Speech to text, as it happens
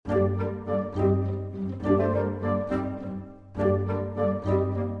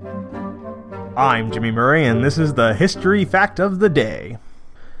I'm Jimmy Murray, and this is the History Fact of the Day.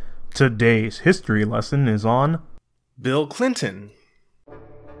 Today's history lesson is on Bill Clinton.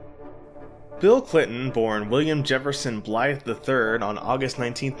 Bill Clinton, born William Jefferson Blythe III on August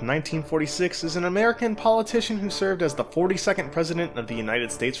 19, 1946, is an American politician who served as the 42nd President of the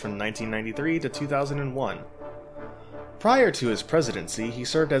United States from 1993 to 2001. Prior to his presidency, he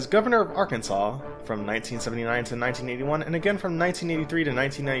served as Governor of Arkansas from 1979 to 1981, and again from 1983 to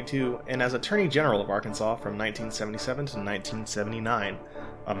 1992, and as Attorney General of Arkansas from 1977 to 1979.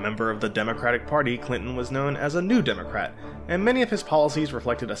 A member of the Democratic Party, Clinton was known as a New Democrat, and many of his policies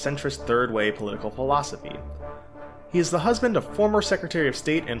reflected a centrist third-way political philosophy. He is the husband of former Secretary of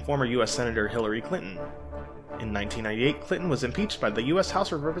State and former U.S. Senator Hillary Clinton. In 1998, Clinton was impeached by the U.S.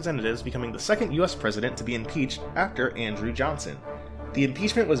 House of Representatives, becoming the second U.S. president to be impeached after Andrew Johnson. The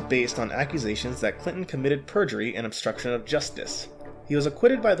impeachment was based on accusations that Clinton committed perjury and obstruction of justice. He was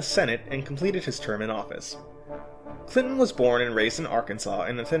acquitted by the Senate and completed his term in office. Clinton was born and raised in Arkansas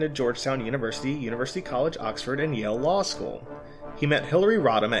and attended Georgetown University, University College Oxford, and Yale Law School. He met Hillary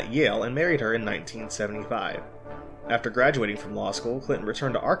Rodham at Yale and married her in 1975. After graduating from law school, Clinton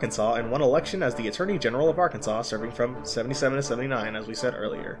returned to Arkansas and won election as the Attorney General of Arkansas, serving from 77 to 79, as we said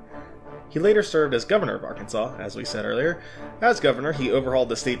earlier. He later served as Governor of Arkansas, as we said earlier. As governor, he overhauled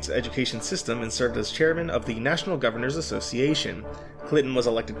the state's education system and served as chairman of the National Governors Association. Clinton was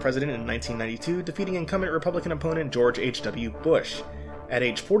elected president in 1992, defeating incumbent Republican opponent George H.W. Bush. At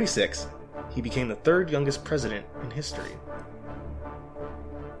age 46, he became the third youngest president in history.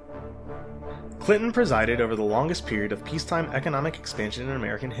 Clinton presided over the longest period of peacetime economic expansion in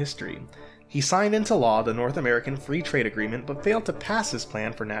American history. He signed into law the North American Free Trade Agreement but failed to pass his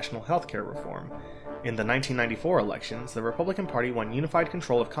plan for national health care reform. In the 1994 elections, the Republican Party won unified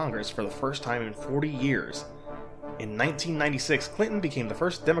control of Congress for the first time in 40 years. In 1996, Clinton became the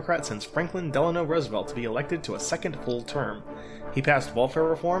first Democrat since Franklin Delano Roosevelt to be elected to a second full term. He passed welfare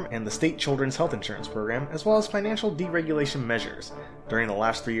reform and the state children's health insurance program, as well as financial deregulation measures. During the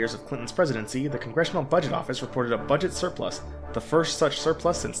last 3 years of Clinton's presidency, the Congressional Budget Office reported a budget surplus, the first such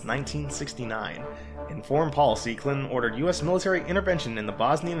surplus since 1969. In foreign policy, Clinton ordered U.S. military intervention in the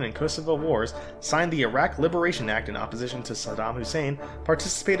Bosnian and Kosovo wars, signed the Iraq Liberation Act in opposition to Saddam Hussein,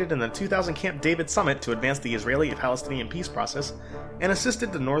 participated in the 2000 Camp David Summit to advance the Israeli-Palestinian peace process, and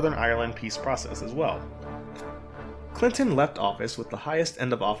assisted the Northern Ireland peace process as well. Clinton left office with the highest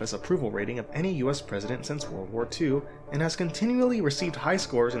end-of-office approval rating of any U.S. president since World War II, and has continually received high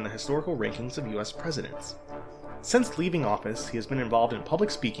scores in the historical rankings of U.S. presidents. Since leaving office, he has been involved in public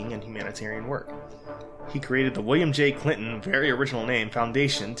speaking and humanitarian work. He created the William J. Clinton, very original name,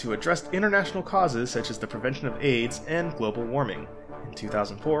 Foundation to address international causes such as the prevention of AIDS and global warming. In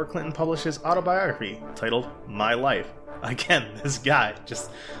 2004, Clinton published his autobiography, titled My Life. Again, this guy,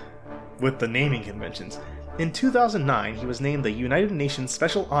 just with the naming conventions. In 2009, he was named the United Nations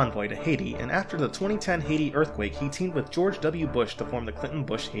Special Envoy to Haiti, and after the 2010 Haiti earthquake, he teamed with George W. Bush to form the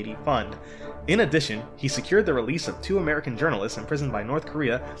Clinton-Bush Haiti Fund. In addition, he secured the release of 2 American journalists imprisoned by North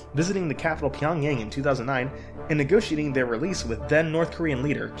Korea, visiting the capital Pyongyang in 2009, and negotiating their release with then North Korean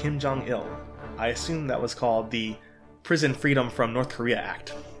leader Kim Jong-il. I assume that was called the Prison Freedom from North Korea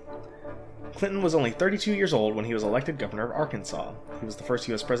Act. Clinton was only 32 years old when he was elected governor of Arkansas. He was the first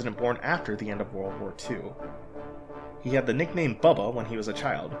U.S. president born after the end of World War II. He had the nickname Bubba when he was a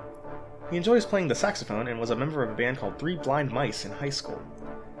child. He enjoys playing the saxophone and was a member of a band called Three Blind Mice in high school.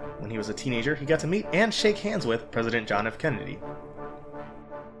 When he was a teenager, he got to meet and shake hands with President John F. Kennedy.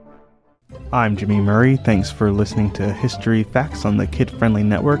 I'm Jimmy Murray. Thanks for listening to History Facts on the Kid Friendly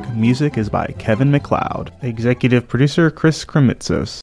Network. Music is by Kevin MacLeod. Executive producer Chris Kremitzos.